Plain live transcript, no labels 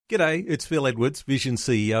G'day, it's Phil Edwards, Vision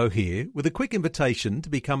CEO here, with a quick invitation to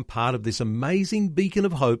become part of this amazing beacon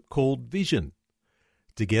of hope called Vision.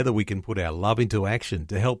 Together we can put our love into action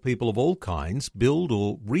to help people of all kinds build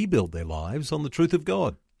or rebuild their lives on the truth of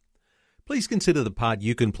God. Please consider the part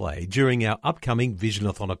you can play during our upcoming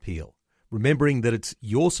Visionathon appeal, remembering that it's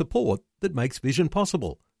your support that makes Vision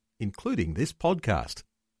possible, including this podcast.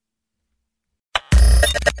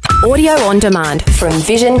 Audio on demand from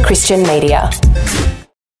Vision Christian Media.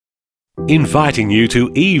 Inviting you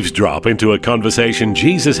to eavesdrop into a conversation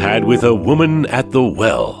Jesus had with a woman at the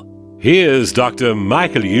well. Here's Dr.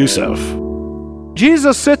 Michael Youssef.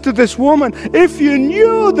 Jesus said to this woman, if you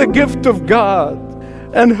knew the gift of God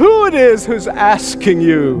and who it is who's asking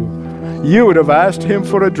you, you would have asked him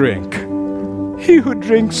for a drink. He who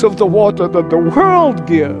drinks of the water that the world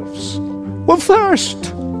gives will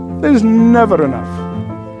thirst. There's never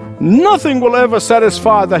enough. Nothing will ever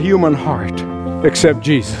satisfy the human heart except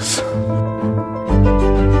Jesus.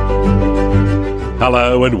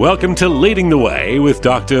 Hello and welcome to Leading the Way with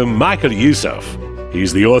Dr. Michael Youssef.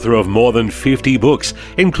 He's the author of more than 50 books,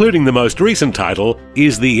 including the most recent title,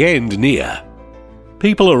 Is the End Near?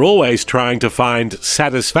 People are always trying to find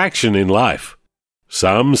satisfaction in life.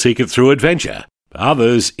 Some seek it through adventure,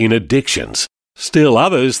 others in addictions, still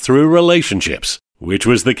others through relationships, which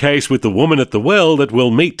was the case with the woman at the well that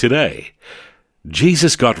we'll meet today.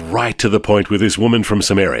 Jesus got right to the point with this woman from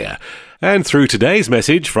Samaria, and through today's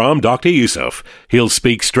message from Dr. Youssef, he'll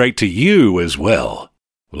speak straight to you as well.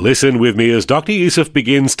 Listen with me as Dr. Youssef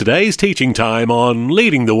begins today's teaching time on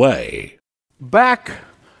Leading the Way. Back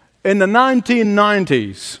in the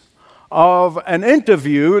 1990s, of an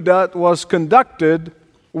interview that was conducted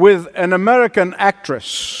with an American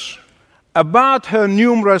actress about her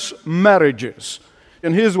numerous marriages.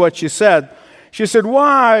 And here's what she said. She said,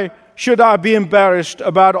 "Why should I be embarrassed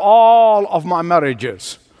about all of my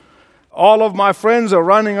marriages? All of my friends are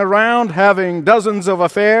running around having dozens of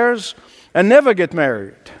affairs and never get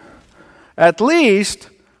married. At least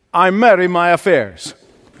I marry my affairs."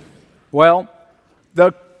 Well,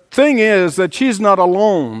 the thing is that she's not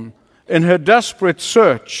alone in her desperate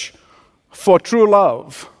search for true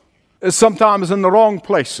love, sometimes in the wrong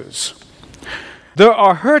places. There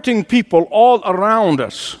are hurting people all around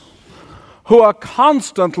us who are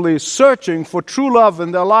constantly searching for true love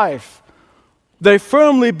in their life. They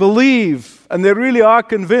firmly believe, and they really are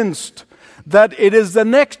convinced, that it is the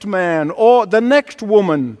next man or the next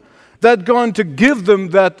woman that's going to give them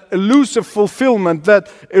that elusive fulfillment, that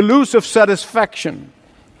elusive satisfaction.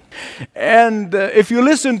 And if you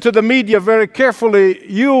listen to the media very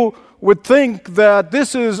carefully, you would think that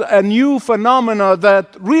this is a new phenomena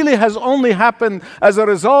that really has only happened as a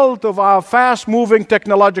result of our fast-moving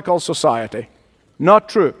technological society. Not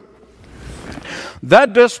true.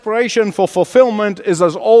 That desperation for fulfillment is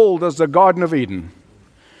as old as the Garden of Eden.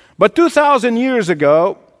 But 2,000 years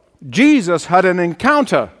ago, Jesus had an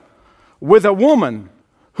encounter with a woman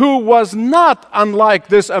who was not unlike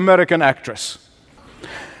this American actress.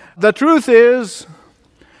 The truth is,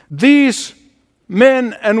 these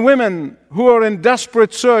men and women who are in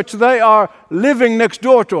desperate search, they are living next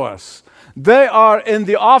door to us. They are in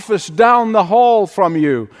the office down the hall from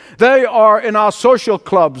you. They are in our social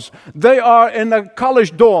clubs. They are in the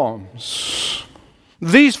college dorms.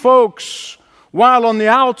 These folks, while on the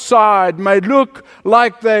outside may look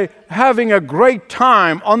like they're having a great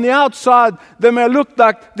time, on the outside they may look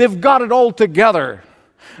like they've got it all together.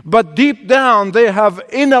 But deep down, they have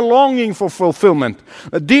inner longing for fulfillment.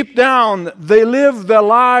 Deep down, they live their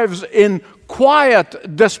lives in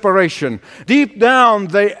quiet desperation. Deep down,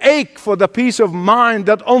 they ache for the peace of mind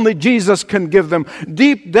that only Jesus can give them.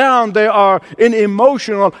 Deep down, they are in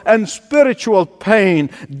emotional and spiritual pain.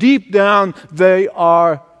 Deep down, they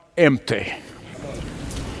are empty.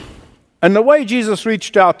 And the way Jesus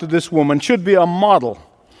reached out to this woman should be a model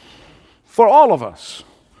for all of us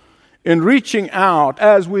in reaching out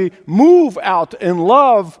as we move out in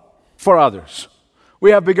love for others. We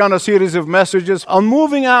have begun a series of messages on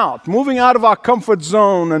moving out of our comfort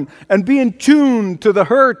zone and being tuned to the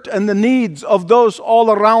hurt and the needs of those all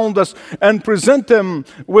around us and present them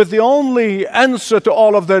with the only answer to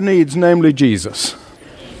all of their needs, namely Jesus.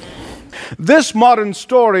 This modern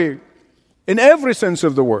story, in every sense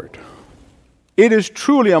of the word, it is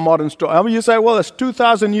truly a modern story. I mean, you say, well, it's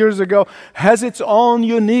 2,000 years ago, has its own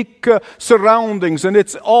unique surroundings and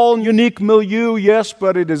its own unique milieu. Yes,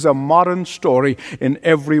 but it is a modern story in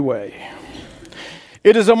every way.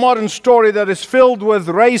 It is a modern story that is filled with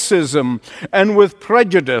racism and with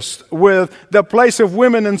prejudice, with the place of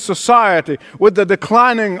women in society, with the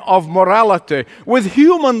declining of morality, with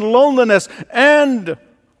human loneliness, and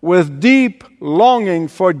with deep longing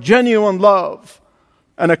for genuine love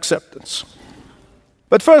and acceptance.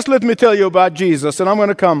 But first, let me tell you about Jesus, and I'm going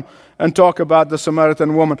to come and talk about the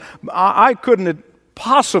Samaritan woman. I couldn't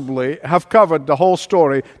possibly have covered the whole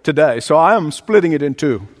story today, so I am splitting it in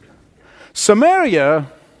two.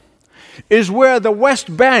 Samaria is where the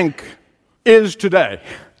West Bank is today.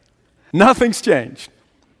 Nothing's changed.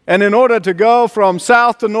 And in order to go from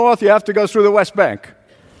south to north, you have to go through the West Bank.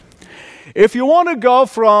 If you want to go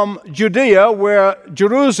from Judea, where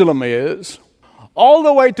Jerusalem is, all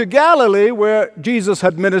the way to Galilee, where Jesus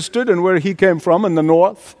had ministered and where he came from in the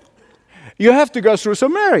north, you have to go through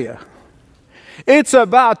Samaria. It's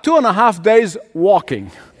about 2.5 days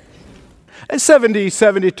walking. It's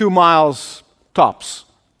 72 miles tops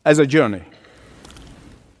as a journey.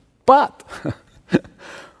 But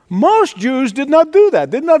most Jews did not do that,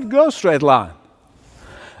 did not go straight line.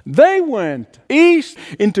 They went east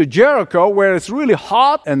into Jericho, where it's really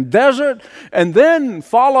hot and desert, and then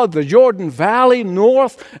followed the Jordan Valley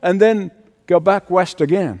north, and then go back west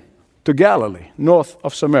again to Galilee, north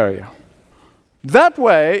of Samaria. That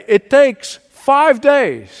way, it takes 5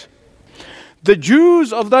 days. The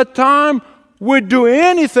Jews of that time would do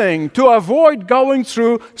anything to avoid going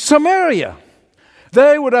through Samaria.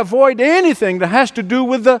 They would avoid anything that has to do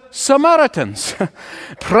with the Samaritans.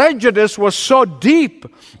 Prejudice was so deep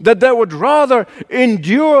that they would rather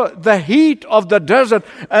endure the heat of the desert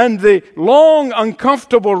and the long,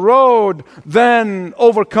 uncomfortable road than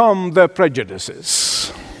overcome their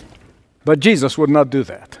prejudices. But Jesus would not do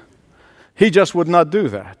that. He just would not do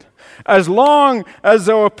that. As long as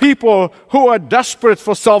there were people who are desperate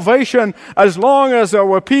for salvation, as long as there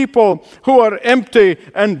were people who are empty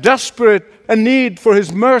and desperate and need for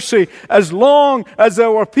His mercy, as long as there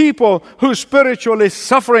were people who are spiritually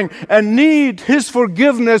suffering and need His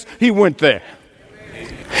forgiveness, He went there.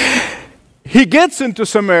 He gets into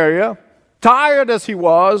Samaria, tired as he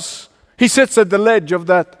was. He sits at the ledge of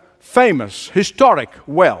that famous, historic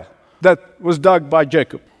well that was dug by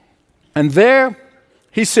Jacob. And there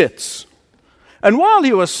he sits. And while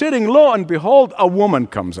he was sitting, lo and behold, a woman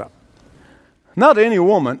comes up. Not any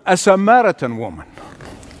woman, a Samaritan woman.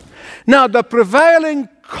 Now, the prevailing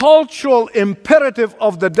cultural imperative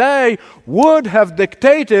of the day would have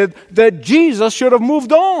dictated that Jesus should have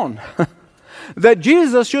moved on, that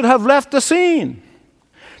Jesus should have left the scene.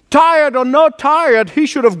 Tired or not tired, he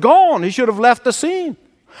should have gone, he should have left the scene.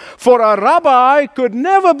 For a rabbi could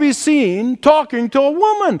never be seen talking to a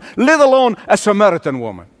woman, let alone a Samaritan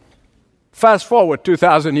woman. Fast forward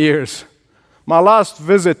 2,000 years. My last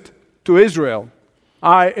visit to Israel,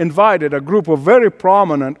 I invited a group of very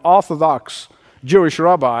prominent Orthodox Jewish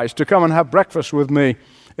rabbis to come and have breakfast with me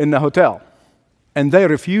in the hotel. And they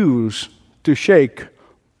refused to shake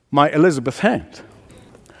my Elizabeth hand.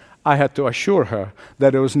 I had to assure her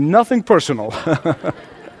that it was nothing personal.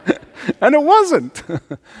 And it wasn't.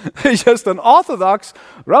 It's just an Orthodox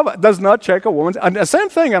rabbi does not shake a woman's, and the same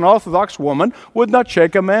thing, an Orthodox woman would not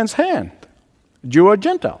shake a man's hand, Jew or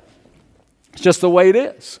Gentile. It's just the way it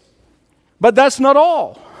is. But that's not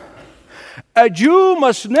all. A Jew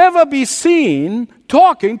must never be seen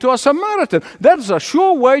talking to a Samaritan. That is a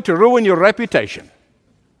sure way to ruin your reputation.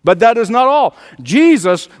 But that is not all.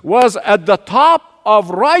 Jesus was at the top of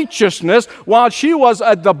righteousness while she was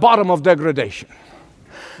at the bottom of degradation.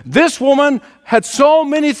 This woman had so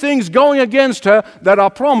many things going against her that I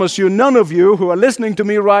promise you, none of you who are listening to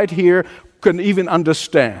me right here can even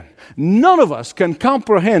understand. None of us can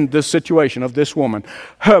comprehend this situation of this woman.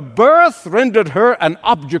 Her birth rendered her an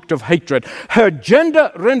object of hatred. Her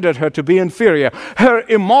gender rendered her to be inferior. Her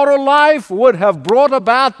immoral life would have brought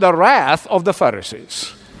about the wrath of the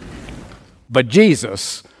Pharisees. But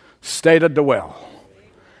Jesus stayed at the well.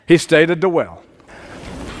 He stayed at the well.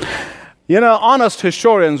 You know, honest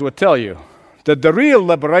historians would tell you that the real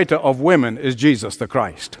liberator of women is Jesus the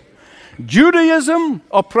Christ. Judaism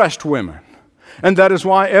oppressed women. And that is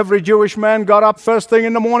why every Jewish man got up first thing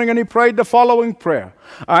in the morning and he prayed the following prayer.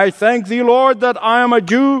 I thank thee, Lord, that I am a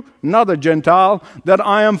Jew, not a Gentile, that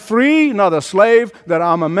I am free, not a slave, that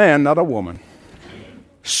I'm a man, not a woman.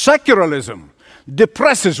 Secularism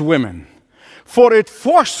depresses women, for it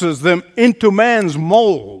forces them into man's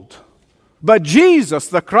mold. But Jesus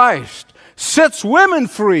the Christ sets women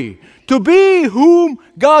free to be whom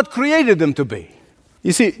God created them to be.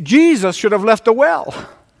 You see, Jesus should have left the well.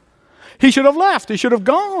 He should have left. He should have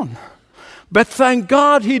gone. But thank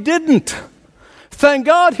God he didn't. Thank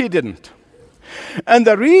God he didn't. And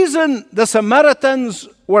the reason the Samaritans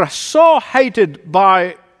were so hated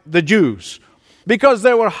by the Jews, because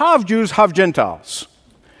they were half Jews, half Gentiles.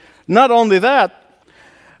 Not only that,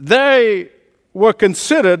 they were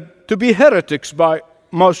considered to be heretics by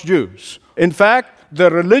most Jews. In fact, their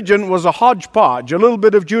religion was a hodgepodge, a little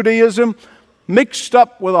bit of Judaism mixed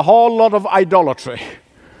up with a whole lot of idolatry.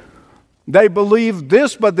 They believed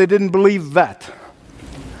this, but they didn't believe that.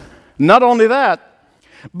 Not only that,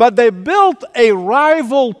 but they built a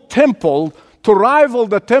rival temple to rival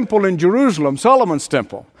the temple in Jerusalem, Solomon's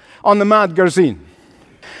temple, on the Mount Gerizim.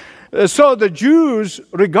 So the Jews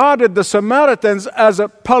regarded the Samaritans as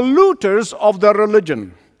polluters of their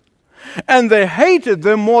religion. And they hated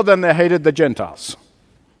them more than they hated the Gentiles.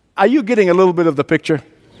 Are you getting a little bit of the picture?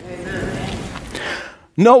 Amen.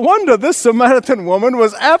 No wonder this Samaritan woman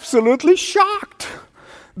was absolutely shocked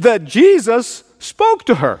that Jesus spoke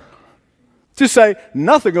to her. To say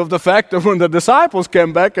nothing of the fact that when the disciples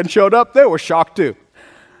came back and showed up, they were shocked too.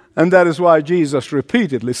 And that is why Jesus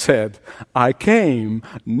repeatedly said, I came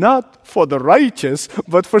not for the righteous,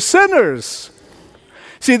 but for sinners.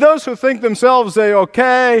 See, those who think themselves they're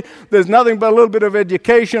okay, there's nothing but a little bit of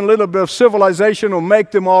education, a little bit of civilization will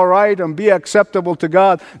make them all right and be acceptable to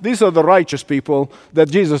God. These are the righteous people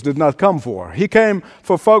that Jesus did not come for. He came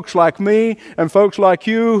for folks like me and folks like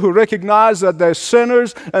you who recognize that they're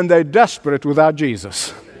sinners and they're desperate without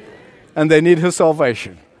Jesus. And they need His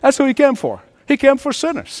salvation. That's who He came for. He came for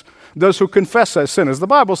sinners, those who confess as sinners. The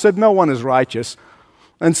Bible said no one is righteous.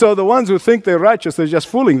 And so the ones who think they're righteous, they're just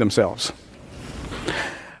fooling themselves.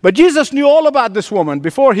 But Jesus knew all about this woman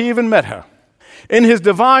before He even met her. In His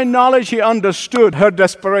divine knowledge, He understood her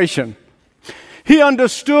desperation. He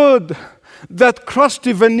understood that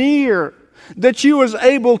crusty veneer that she was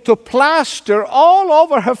able to plaster all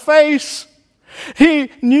over her face. He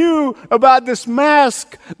knew about this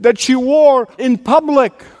mask that she wore in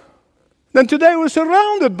public. And today we're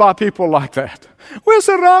surrounded by people like that. We're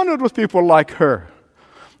surrounded with people like her.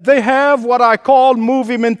 They have what I call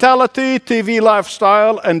movie mentality, TV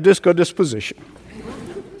lifestyle, and disco disposition.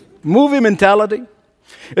 Movie mentality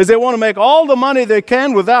is they want to make all the money they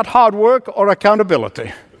can without hard work or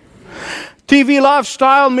accountability. TV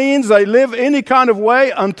lifestyle means they live any kind of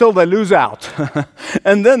way until they lose out.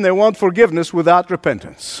 And then they want forgiveness without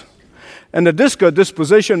repentance. And the disco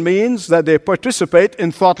disposition means that they participate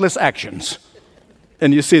in thoughtless actions.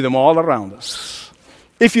 And you see them all around us.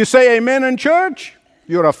 If you say amen in church,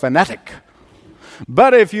 you're a fanatic.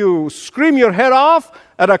 But if you scream your head off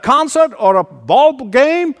at a concert or a ball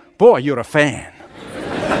game, boy, you're a fan.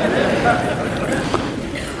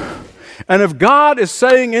 And if God is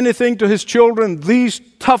saying anything to His children these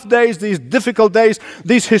tough days, these difficult days,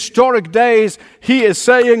 these historic days, He is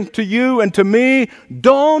saying to you and to me,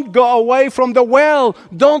 don't go away from the well.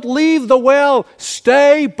 Don't leave the well.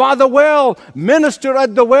 Stay by the well. Minister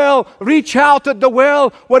at the well. Reach out at the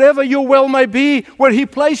well, whatever your well may be, where He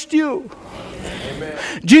placed you. Amen.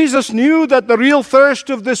 Jesus knew that the real thirst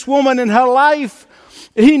of this woman in her life,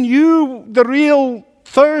 He knew the real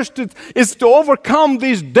thirst is to overcome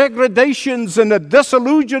these degradations and the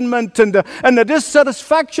disillusionment and the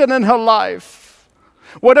dissatisfaction in her life.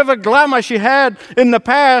 Whatever glamour she had in the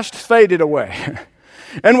past faded away.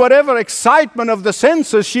 And whatever excitement of the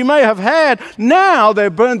senses she may have had, now they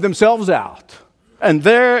burned themselves out. And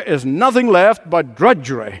there is nothing left but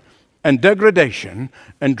drudgery and degradation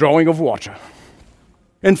and drawing of water.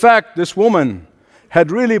 In fact, this woman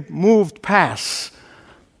had really moved past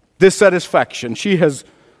dissatisfaction. She has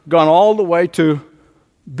gone all the way to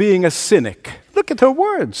being a cynic. Look at her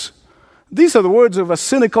words. These are the words of a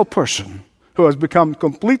cynical person who has become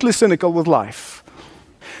completely cynical with life.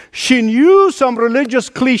 She knew some religious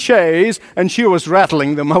cliches and she was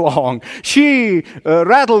rattling them along. She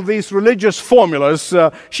rattled these religious formulas.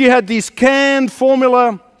 She had these canned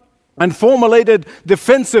formula and formulated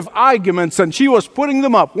defensive arguments, and she was putting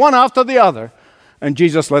them up one after the other. And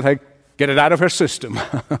Jesus let her get it out of her system.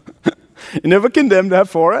 He never condemned her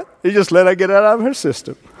for it. He just let her get it out of her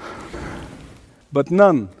system. But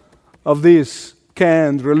none of these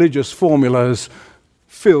canned religious formulas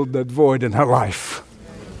filled that void in her life.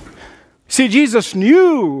 See, Jesus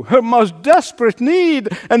knew her most desperate need,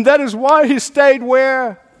 and that is why He stayed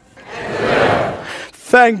where?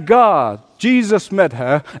 Thank God Jesus met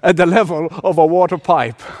her at the level of a water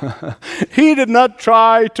pipe. He did not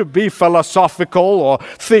try to be philosophical or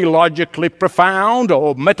theologically profound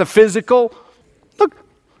or metaphysical. Look,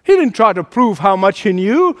 He didn't try to prove how much He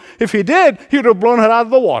knew. If He did, He would have blown her out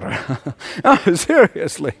of the water. No,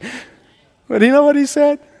 seriously. But you know what He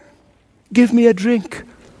said? Give me a drink.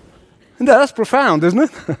 And that's profound, isn't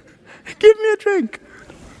it? Give me a drink.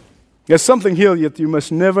 There's something here that you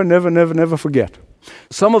must never forget.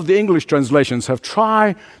 Some of the English translations have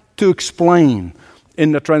tried to explain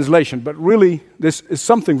in the translation, but really this is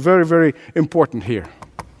something very important here.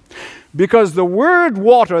 Because the word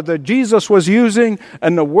water that Jesus was using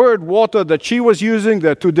and the word water that she was using,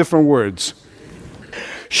 they're two different words.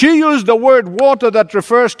 She used the word water that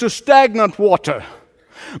refers to stagnant water,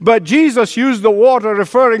 but Jesus used the water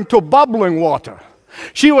referring to bubbling water.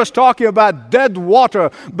 She was talking about dead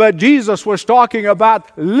water, but Jesus was talking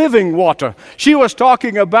about living water. She was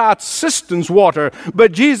talking about cisterns water,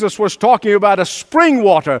 but Jesus was talking about a spring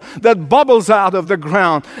water that bubbles out of the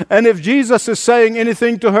ground. And if Jesus is saying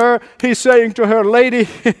anything to her, he's saying to her, lady,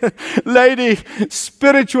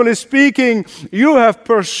 spiritually speaking, you have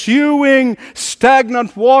pursuing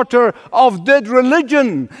stagnant water of dead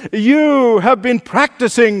religion. You have been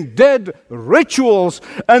practicing dead rituals,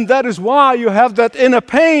 and that is why you have that inner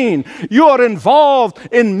pain. You are involved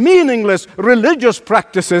in meaningless religious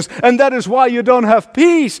practices, and that is why you don't have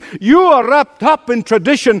peace. You are wrapped up in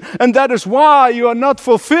tradition, and that is why you are not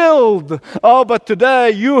fulfilled. Oh, but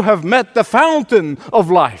today you have met the fountain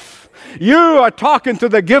of life. You are talking to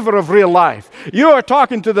the giver of real life. You are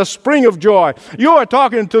talking to the spring of joy. You are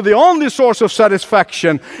talking to the only source of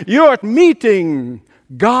satisfaction. You are meeting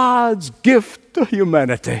God's gift to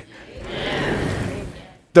humanity.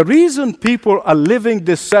 The reason people are living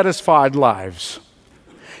dissatisfied lives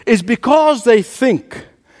is because they think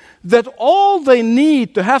that all they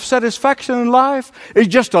need to have satisfaction in life is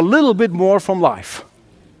just a little bit more from life.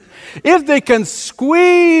 If they can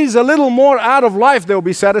squeeze a little more out of life, they'll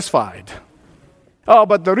be satisfied. Oh,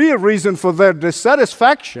 but the real reason for their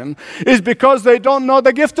dissatisfaction is because they don't know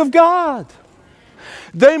the gift of God.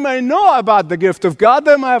 They may know about the gift of God.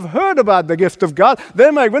 They may have heard about the gift of God.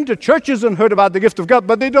 They may have went to churches and heard about the gift of God,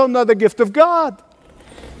 but they don't know the gift of God.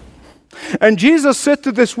 And Jesus said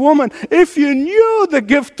to this woman, if you knew the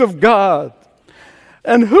gift of God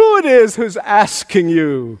and who it is who's asking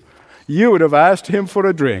you, you would have asked him for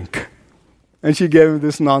a drink. And she gave him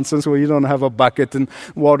this nonsense where you don't have a bucket and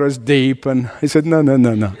water's deep. And he said,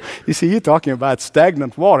 no. You see, you're talking about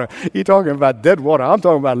stagnant water. You're talking about dead water. I'm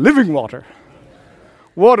talking about living water.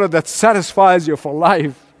 Water that satisfies you for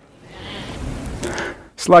life.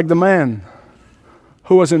 It's like the man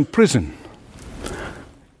who was in prison.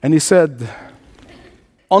 And he said,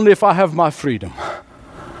 only if I have my freedom,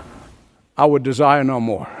 I would desire no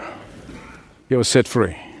more. He was set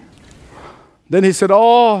free. Then he said,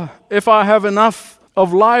 oh, if I have enough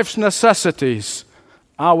of life's necessities,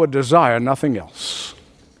 I would desire nothing else.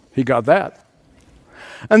 He got that.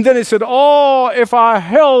 And then he said, oh, if I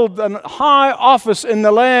held a high office in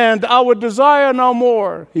the land, I would desire no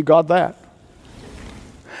more. He got that.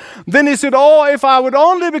 Then he said, oh, if I would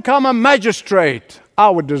only become a magistrate,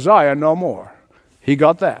 I would desire no more. He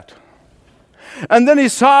got that. And then he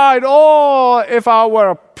sighed, oh, if I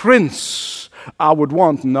were a prince, I would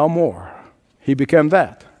want no more. He became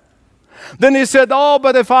that. Then he said, oh,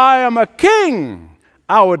 but if I am a king,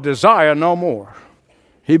 I would desire no more.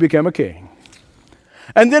 He became a king.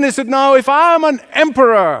 And then he said, no, if I am an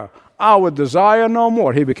emperor, I would desire no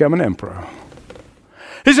more. He became an emperor.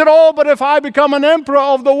 He said, oh, but if I become an emperor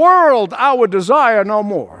of the world, I would desire no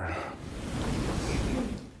more.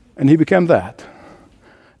 And he became that.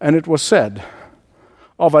 And it was said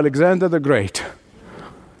of Alexander the Great,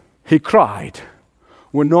 he cried,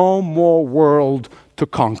 with no more world to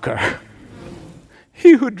conquer.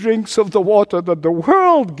 He who drinks of the water that the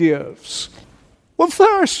world gives will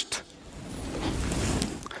thirst.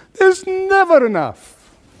 There's never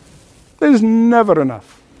enough. There's never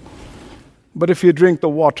enough. But if you drink the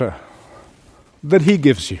water that he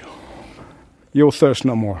gives you, you'll thirst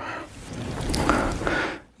no more.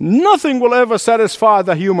 Nothing will ever satisfy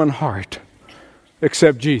the human heart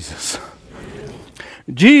except Jesus.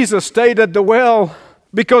 Jesus stayed at the well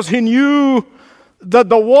because he knew that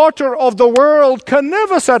the water of the world can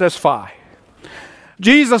never satisfy.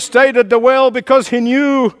 Jesus stayed at the well because he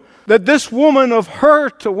knew that this woman of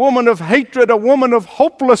hurt, a woman of hatred, a woman of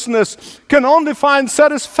hopelessness can only find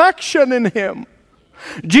satisfaction in him.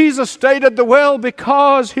 Jesus stayed at the well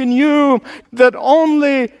because he knew that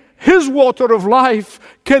only his water of life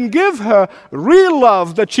can give her real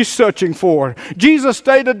love that she's searching for. Jesus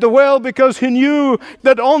stayed at the well because he knew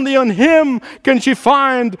that only on him can she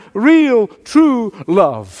find real, true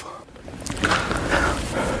love.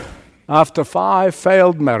 After 5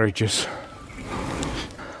 failed marriages,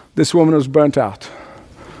 this woman was burnt out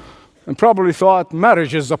and probably thought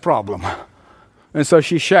marriage is the problem. And so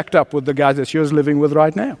she shacked up with the guy that she was living with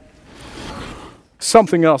right now.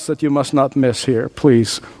 Something else that you must not miss here,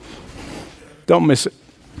 please. Don't miss it.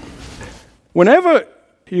 Whenever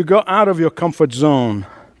you go out of your comfort zone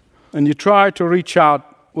and you try to reach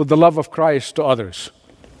out with the love of Christ to others,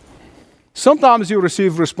 sometimes you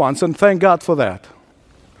receive response, and thank God for that.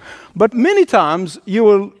 But many times you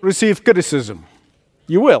will receive criticism.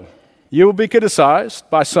 You will. You will be criticized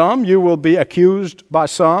by some. You will be accused by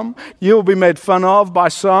some. You will be made fun of by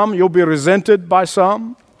some. You'll be resented by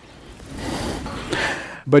some.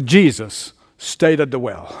 But Jesus stayed at the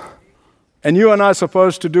well. And you and I are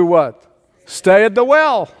supposed to do what? Stay at the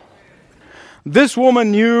well. This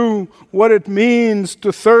woman knew what it means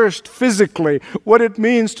to thirst physically, what it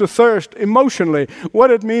means to thirst emotionally,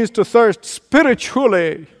 what it means to thirst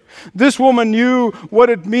spiritually. This woman knew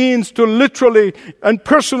what it means to literally and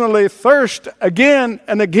personally thirst again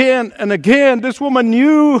and again and again. This woman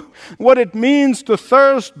knew what it means to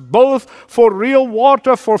thirst both for real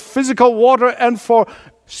water, for physical water, and for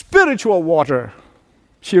spiritual water.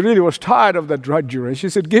 She really was tired of the drudgery. She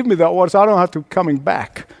said, give me that water so I don't have to coming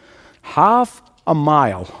back. Half a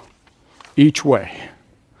mile each way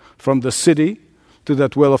from the city to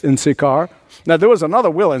that well in Sychar. Now, there was another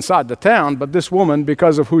well inside the town, but this woman,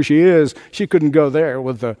 because of who she is, she couldn't go there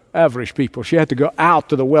with the average people. She had to go out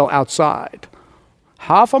to the well outside.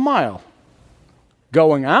 Half a mile.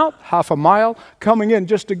 Going out, half a mile, coming in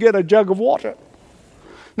just to get a jug of water.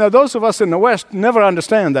 Now, those of us in the West never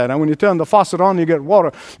understand that. And when you turn the faucet on, you get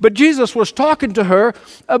water. But Jesus was talking to her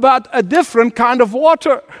about a different kind of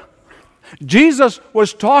water. Jesus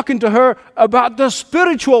was talking to her about the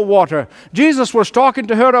spiritual water. Jesus was talking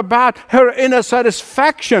to her about her inner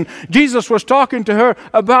satisfaction. Jesus was talking to her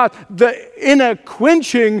about the inner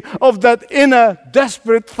quenching of that inner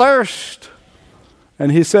desperate thirst.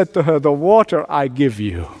 And he said to her, the water I give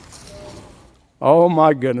you, oh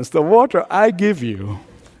my goodness, the water I give you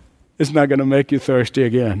is not going to make you thirsty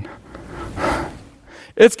again.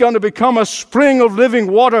 It's going to become a spring of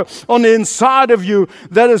living water on the inside of you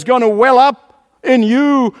that is going to well up in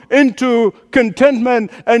you into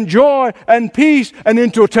contentment and joy and peace and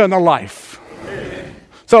into eternal life.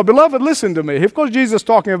 So, beloved, listen to me. Of course, Jesus is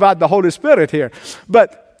talking about the Holy Spirit here.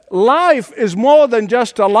 But life is more than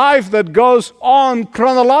just a life that goes on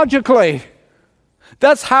chronologically.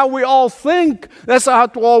 That's how we all think. That's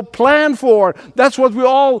how we all plan for. That's what we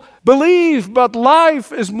all believe. But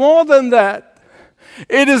life is more than that.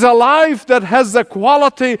 It is a life that has the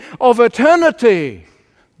quality of eternity.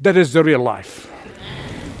 That is the real life.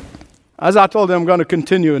 As I told you, I'm going to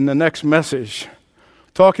continue in the next message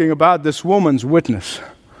talking about this woman's witness.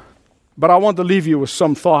 But I want to leave you with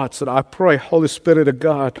some thoughts that I pray, Holy Spirit of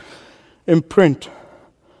God, imprint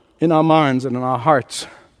in our minds and in our hearts.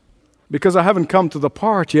 Because I haven't come to the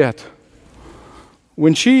part yet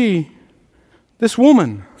when this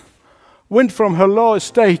woman, went from her low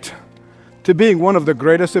estate to being one of the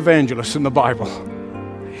greatest evangelists in the Bible.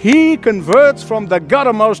 He converts from the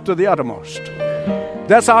guttermost to the uttermost.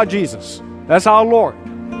 That's our Jesus. That's our Lord.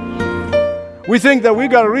 We think that we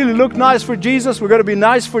got to really look nice for Jesus. We've got to be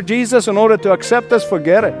nice for Jesus in order to accept us.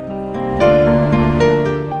 Forget it.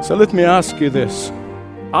 So let me ask you this.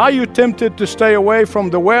 Are you tempted to stay away from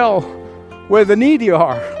the well where the needy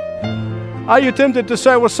are? Are you tempted to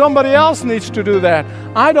say, well, somebody else needs to do that?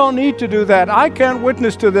 I don't need to do that. I can't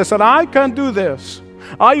witness to this, and I can't do this.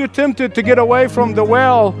 Are you tempted to get away from the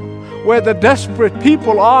well where the desperate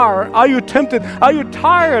people are? Are you tempted? Are you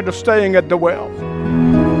tired of staying at the well?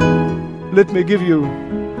 Let me give you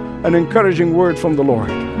an encouraging word from the Lord.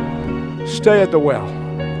 Stay at the well.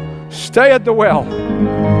 Stay at the well.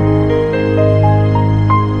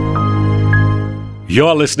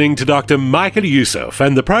 You're listening to Dr. Michael Youssef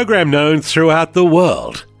and the program known throughout the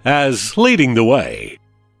world as Leading the Way.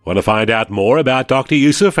 Want to find out more about Dr.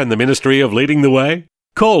 Youssef and the ministry of Leading the Way?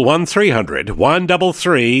 Call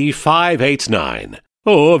 1-300-133-589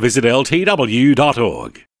 or visit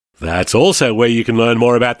ltw.org. That's also where you can learn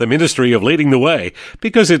more about the ministry of Leading the Way,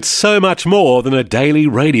 because it's so much more than a daily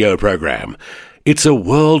radio program. It's a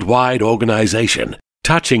worldwide organization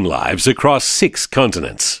touching lives across 6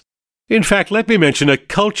 continents. In fact, let me mention a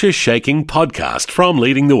culture-shaking podcast from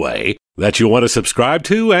Leading the Way that you want to subscribe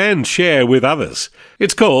to and share with others.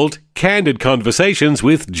 It's called Candid Conversations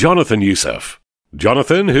with Jonathan Youssef.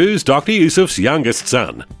 Jonathan, who's Dr. Youssef's youngest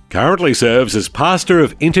son, currently serves as pastor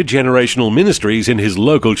of intergenerational ministries in his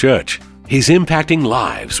local church. He's impacting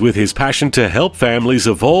lives with his passion to help families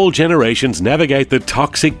of all generations navigate the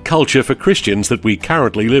toxic culture for Christians that we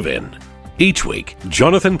currently live in. Each week,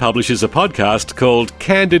 Jonathan publishes a podcast called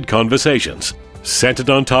Candid Conversations, centered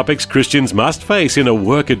on topics Christians must face in a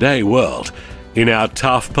workaday world, in our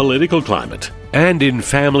tough political climate, and in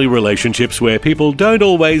family relationships where people don't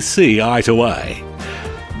always see eye to eye.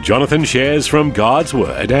 Jonathan shares from God's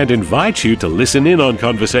Word and invites you to listen in on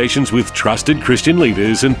conversations with trusted Christian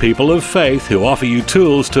leaders and people of faith who offer you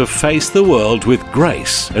tools to face the world with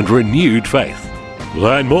grace and renewed faith.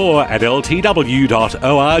 Learn more at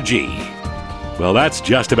ltw.org. Well, that's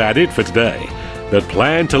just about it for today, but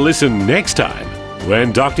plan to listen next time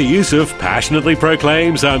when Dr. Youssef passionately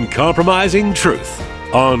proclaims uncompromising truth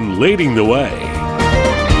on Leading the Way.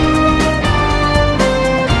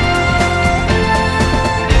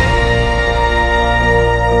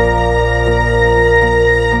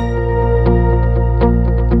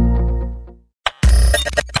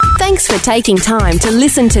 Thanks for taking time to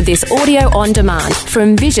listen to this audio on demand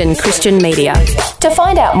from Vision Christian Media. To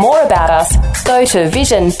find out more about us, go to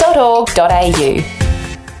vision.org.au.